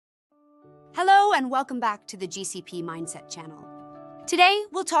Hello and welcome back to the GCP-Mindset channel. Today,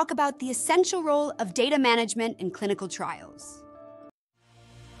 we'll talk about the essential role of data management in clinical trials.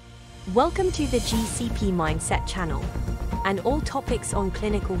 Welcome to the GCP-Mindset channel and all topics on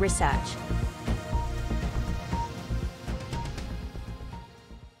clinical research.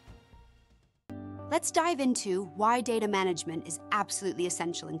 Let's dive into why data management is absolutely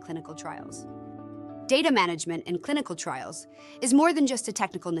essential in clinical trials. Data management in clinical trials is more than just a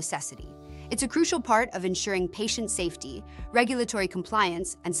technical necessity. It's a crucial part of ensuring patient safety, regulatory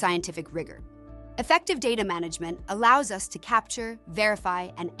compliance, and scientific rigor. Effective data management allows us to capture, verify,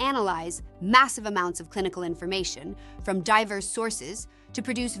 and analyze massive amounts of clinical information from diverse sources to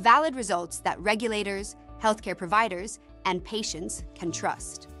produce valid results that regulators, healthcare providers, and patients can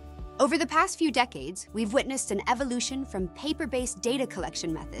trust. Over the past few decades, we've witnessed an evolution from paper-based data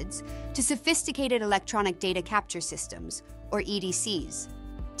collection methods to sophisticated electronic data capture systems, or EDCs.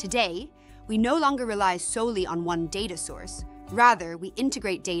 Today, we no longer rely solely on one data source. Rather, we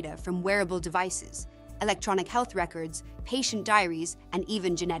integrate data from wearable devices, electronic health records, patient diaries, and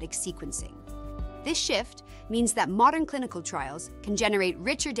even genetic sequencing. This shift means that modern clinical trials can generate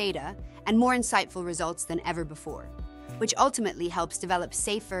richer data and more insightful results than ever before, which ultimately helps develop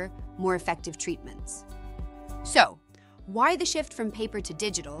safer, more effective treatments. So, why the shift from paper to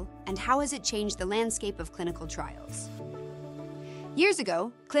digital, and how has it changed the landscape of clinical trials? Years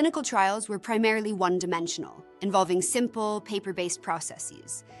ago, clinical trials were primarily one-dimensional, involving simple, paper-based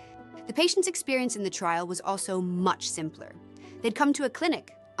processes. The patient's experience in the trial was also much simpler. They'd come to a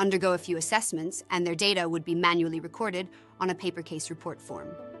clinic, undergo a few assessments, and their data would be manually recorded on a paper case report form.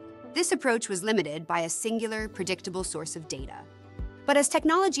 This approach was limited by a singular, predictable source of data. But as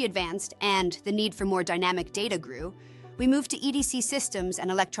technology advanced and the need for more dynamic data grew, we moved to EDC systems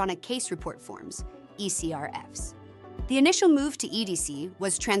and electronic case report forms, EHRs. The initial move to EDC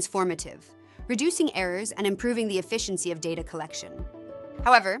was transformative, reducing errors and improving the efficiency of data collection.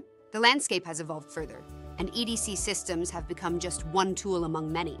 However, the landscape has evolved further, and EDC systems have become just one tool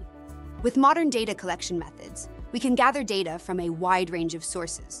among many. With modern data collection methods, we can gather data from a wide range of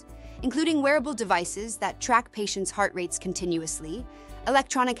sources, including wearable devices that track patients' heart rates continuously,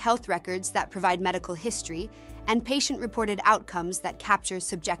 electronic health records that provide medical history, and patient-reported outcomes that capture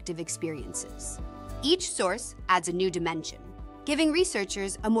subjective experiences. Each source adds a new dimension, giving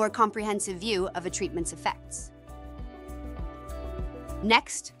researchers a more comprehensive view of a treatment's effects.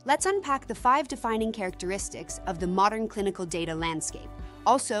 Next, let's unpack the 5 defining characteristics of the modern clinical data landscape,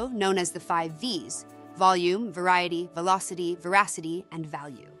 also known as the 5 V's: volume, variety, velocity, veracity, and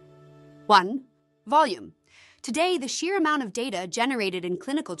value. 1. Volume. Today, the sheer amount of data generated in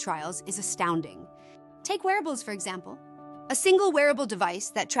clinical trials is astounding. Take wearables, for example. A single wearable device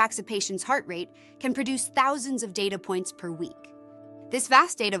that tracks a patient's heart rate can produce thousands of data points per week. This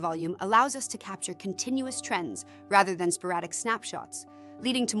vast data volume allows us to capture continuous trends rather than sporadic snapshots,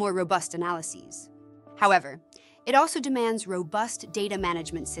 leading to more robust analyses. However, it also demands robust data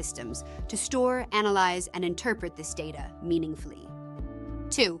management systems to store, analyze, and interpret this data meaningfully.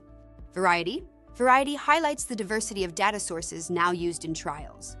 2. Variety. Variety highlights the diversity of data sources now used in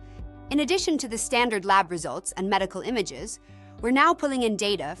trials. In addition to the standard lab results and medical images, we're now pulling in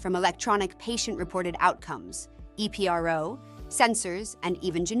data from electronic patient-reported outcomes, EPRO, sensors, and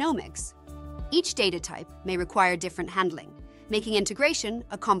even genomics. Each data type may require different handling, making integration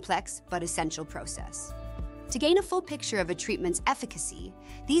a complex but essential process. To gain a full picture of a treatment's efficacy,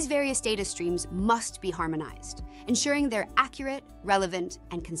 these various data streams must be harmonized, ensuring they're accurate, relevant,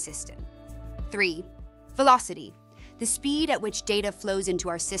 and consistent. 3. Velocity. The speed at which data flows into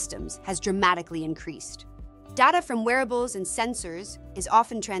our systems has dramatically increased. Data from wearables and sensors is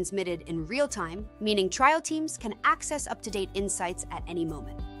often transmitted in real time, meaning trial teams can access up-to-date insights at any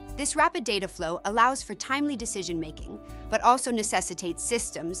moment. This rapid data flow allows for timely decision-making, but also necessitates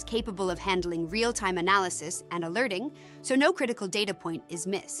systems capable of handling real-time analysis and alerting, so no critical data point is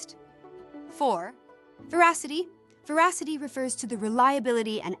missed. 4. Veracity. Veracity refers to the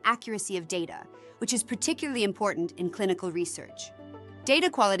reliability and accuracy of data, which is particularly important in clinical research. Data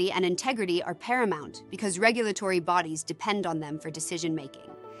quality and integrity are paramount because regulatory bodies depend on them for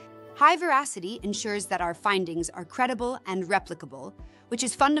decision-making. High veracity ensures that our findings are credible and replicable, which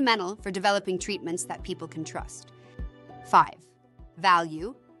is fundamental for developing treatments that people can trust. 5.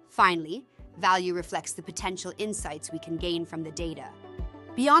 Value. Finally, value reflects the potential insights we can gain from the data.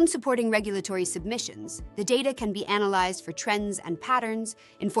 Beyond supporting regulatory submissions, the data can be analyzed for trends and patterns,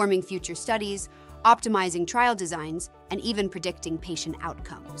 informing future studies, optimizing trial designs, and even predicting patient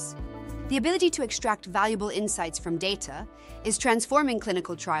outcomes. The ability to extract valuable insights from data is transforming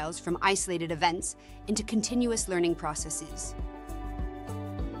clinical trials from isolated events into continuous learning processes.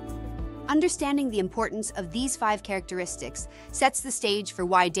 understanding the importance of these 5 characteristics sets the stage for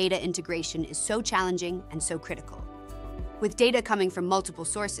why data integration is so challenging and so critical. With data coming from multiple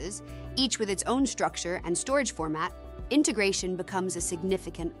sources, each with its own structure and storage format, integration becomes a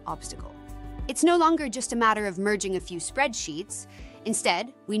significant obstacle. It's no longer just a matter of merging a few spreadsheets.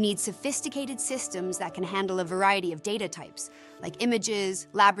 Instead, we need sophisticated systems that can handle a variety of data types, like images,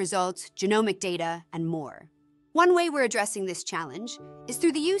 lab results, genomic data, and more. One way we're addressing this challenge is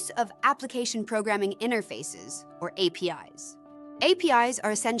through the use of application programming interfaces, or APIs. APIs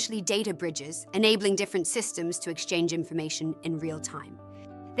are essentially data bridges, enabling different systems to exchange information in real time.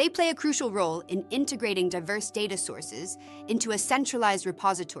 They play a crucial role in integrating diverse data sources into a centralized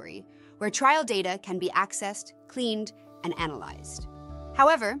repository where trial data can be accessed, cleaned, and analyzed.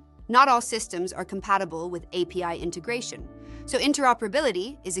 However, not all systems are compatible with API integration, so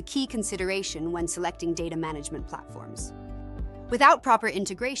interoperability is a key consideration when selecting data management platforms. Without proper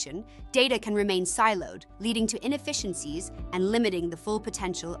integration, data can remain siloed, leading to inefficiencies and limiting the full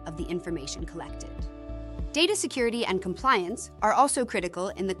potential of the information collected. Data security and compliance are also critical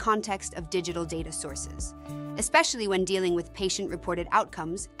in the context of digital data sources, especially when dealing with patient-reported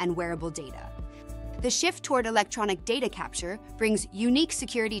outcomes and wearable data. The shift toward electronic data capture brings unique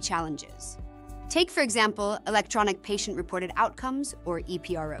security challenges. Take, for example, electronic patient-reported outcomes, or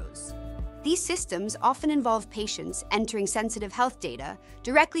EPROs. These systems often involve patients entering sensitive health data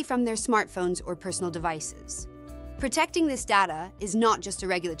directly from their smartphones or personal devices. Protecting this data is not just a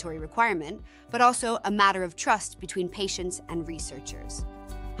regulatory requirement, but also a matter of trust between patients and researchers.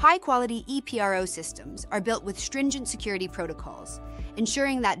 High-quality EPRO systems are built with stringent security protocols,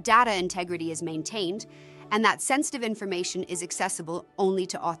 ensuring that data integrity is maintained and that sensitive information is accessible only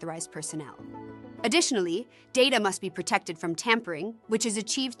to authorized personnel. Additionally, data must be protected from tampering, which is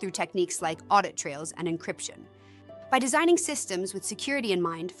achieved through techniques like audit trails and encryption. By designing systems with security in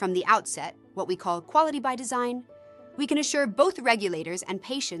mind from the outset, what we call quality by design, we can assure both regulators and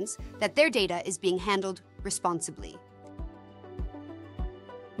patients that their data is being handled responsibly.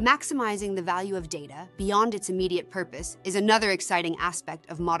 Maximizing the value of data beyond its immediate purpose is another exciting aspect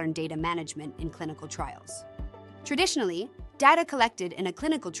of modern data management in clinical trials. Traditionally, data collected in a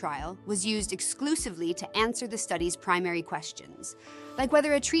clinical trial was used exclusively to answer the study's primary questions, like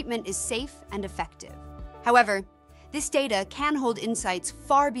whether a treatment is safe and effective. However, this data can hold insights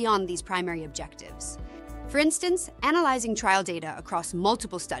far beyond these primary objectives. For instance, analyzing trial data across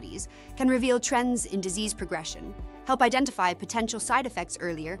multiple studies can reveal trends in disease progression, help identify potential side effects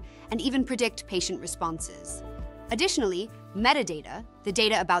earlier, and even predict patient responses. Additionally, metadata, the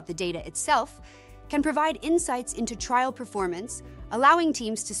data about the data itself, can provide insights into trial performance, allowing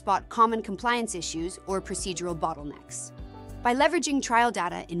teams to spot common compliance issues or procedural bottlenecks. By leveraging trial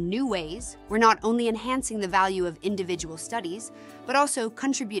data in new ways, we're not only enhancing the value of individual studies, but also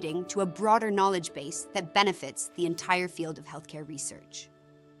contributing to a broader knowledge base that benefits the entire field of healthcare research.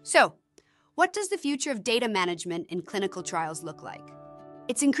 So, what does the future of data management in clinical trials look like?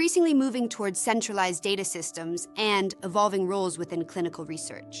 It's increasingly moving towards centralized data systems and evolving roles within clinical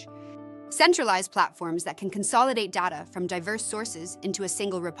research. Centralized platforms that can consolidate data from diverse sources into a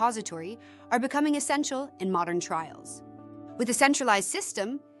single repository are becoming essential in modern trials. With a centralized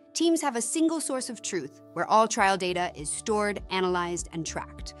system, teams have a single source of truth where all trial data is stored, analyzed, and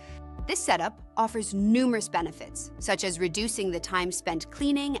tracked. This setup offers numerous benefits, such as reducing the time spent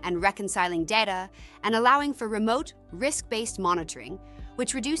cleaning and reconciling data and allowing for remote, risk-based monitoring,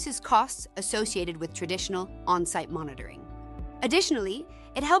 which reduces costs associated with traditional on-site monitoring. Additionally,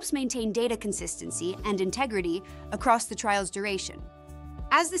 it helps maintain data consistency and integrity across the trial's duration.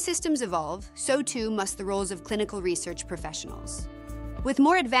 As the systems evolve, so too must the roles of clinical research professionals. With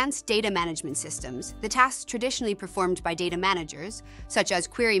more advanced data management systems, the tasks traditionally performed by data managers, such as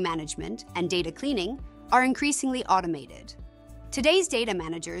query management and data cleaning, are increasingly automated. Today's data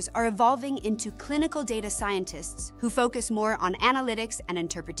managers are evolving into clinical data scientists who focus more on analytics and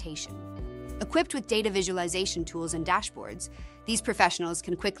interpretation. Equipped with data visualization tools and dashboards, these professionals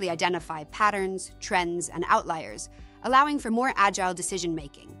can quickly identify patterns, trends, and outliers, allowing for more agile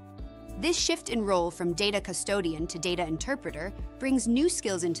decision-making. This shift in role from data custodian to data interpreter brings new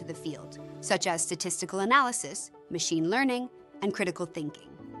skills into the field, such as statistical analysis, machine learning, and critical thinking.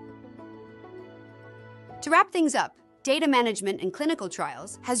 To wrap things up, data management in clinical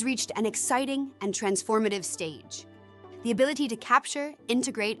trials has reached an exciting and transformative stage. The ability to capture,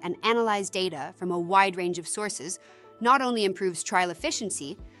 integrate, and analyze data from a wide range of sources not only improves trial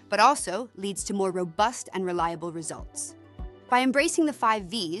efficiency, but also leads to more robust and reliable results. By embracing the 5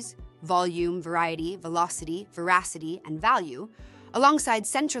 V's, volume, variety, velocity, veracity, and value, alongside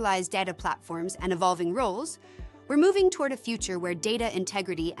centralized data platforms and evolving roles, We're moving toward a future where data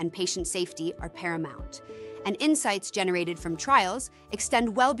integrity and patient safety are paramount, and insights generated from trials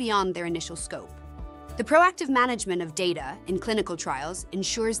extend well beyond their initial scope. The proactive management of data in clinical trials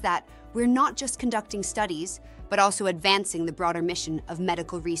ensures that we're not just conducting studies, but also advancing the broader mission of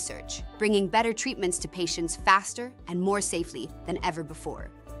medical research, bringing better treatments to patients faster and more safely than ever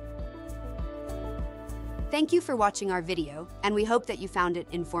before. Thank you for watching our video, and we hope that you found it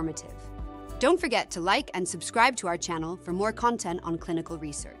informative. Don't forget to like and subscribe to our channel for more content on clinical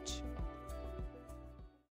research.